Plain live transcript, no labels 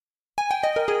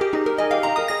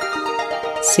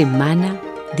Semana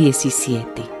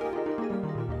 17.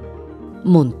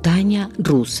 Montaña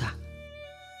rusa.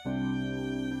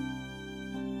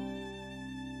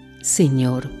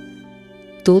 Señor,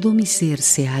 todo mi ser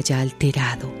se halla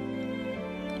alterado.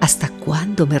 ¿Hasta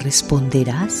cuándo me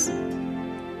responderás?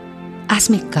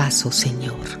 Hazme caso,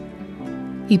 Señor,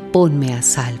 y ponme a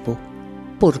salvo.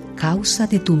 Por causa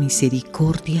de tu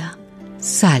misericordia,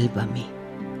 sálvame.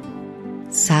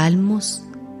 Salmos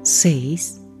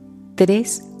 6,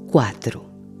 3, 4.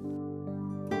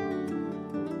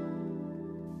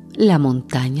 La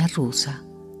montaña rusa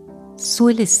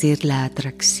suele ser la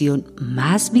atracción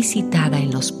más visitada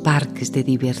en los parques de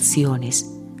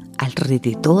diversiones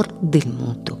alrededor del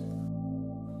mundo.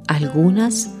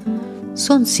 Algunas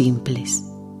son simples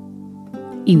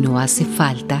y no hace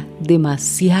falta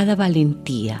demasiada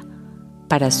valentía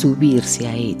para subirse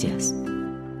a ellas.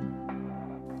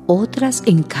 Otras,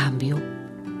 en cambio,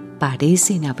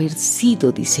 parecen haber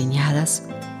sido diseñadas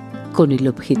con el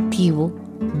objetivo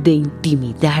de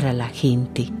intimidar a la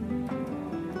gente.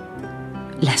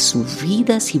 Las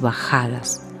subidas y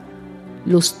bajadas,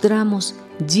 los tramos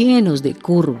llenos de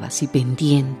curvas y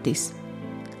pendientes,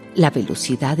 la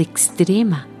velocidad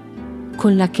extrema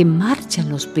con la que marchan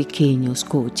los pequeños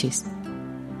coches.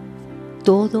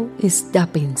 Todo está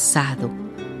pensado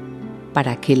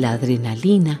para que la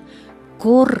adrenalina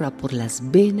corra por las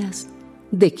venas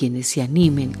de quienes se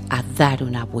animen a dar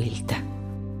una vuelta.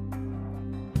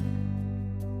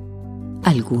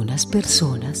 Algunas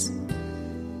personas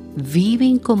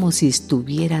viven como si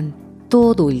estuvieran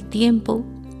todo el tiempo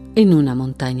en una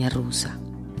montaña rusa.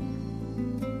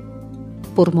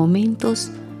 Por momentos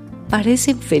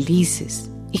parecen felices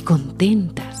y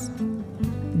contentas,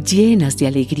 llenas de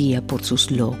alegría por sus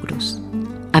logros,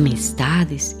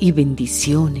 amistades y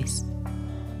bendiciones.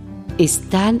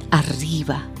 Están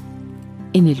arriba,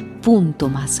 en el punto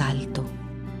más alto,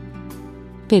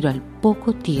 pero al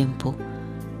poco tiempo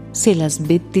se las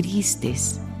ve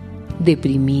tristes,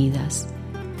 deprimidas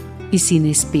y sin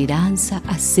esperanza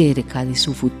acerca de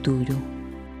su futuro.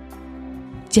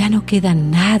 Ya no queda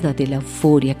nada de la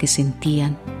euforia que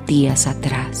sentían días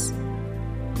atrás.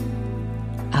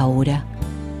 Ahora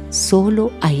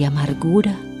solo hay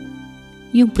amargura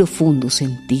y un profundo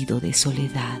sentido de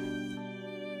soledad.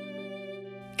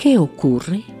 ¿Qué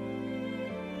ocurre?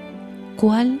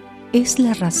 ¿Cuál es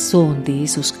la razón de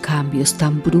esos cambios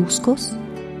tan bruscos?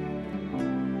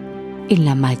 En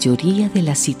la mayoría de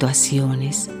las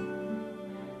situaciones,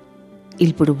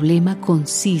 el problema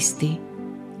consiste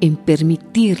en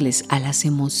permitirles a las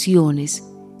emociones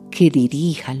que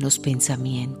dirijan los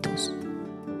pensamientos.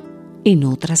 En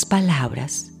otras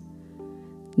palabras,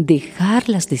 dejar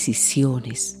las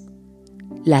decisiones,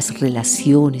 las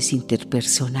relaciones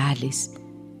interpersonales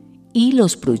y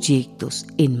los proyectos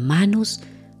en manos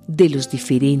de los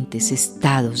diferentes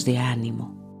estados de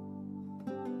ánimo.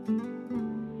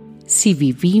 Si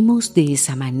vivimos de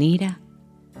esa manera,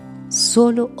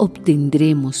 solo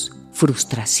obtendremos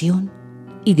frustración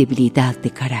y debilidad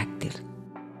de carácter.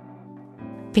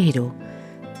 Pero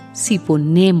si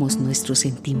ponemos nuestros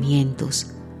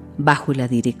sentimientos bajo la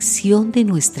dirección de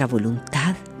nuestra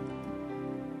voluntad,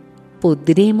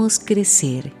 podremos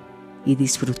crecer y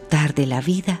disfrutar de la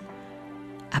vida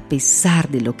a pesar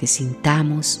de lo que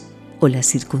sintamos o las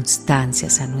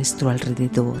circunstancias a nuestro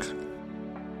alrededor.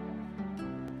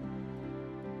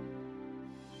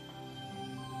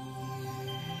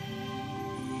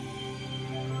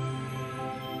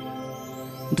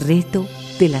 Reto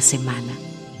de la semana.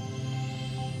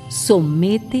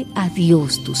 Somete a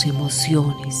Dios tus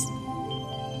emociones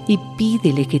y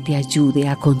pídele que te ayude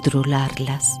a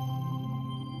controlarlas.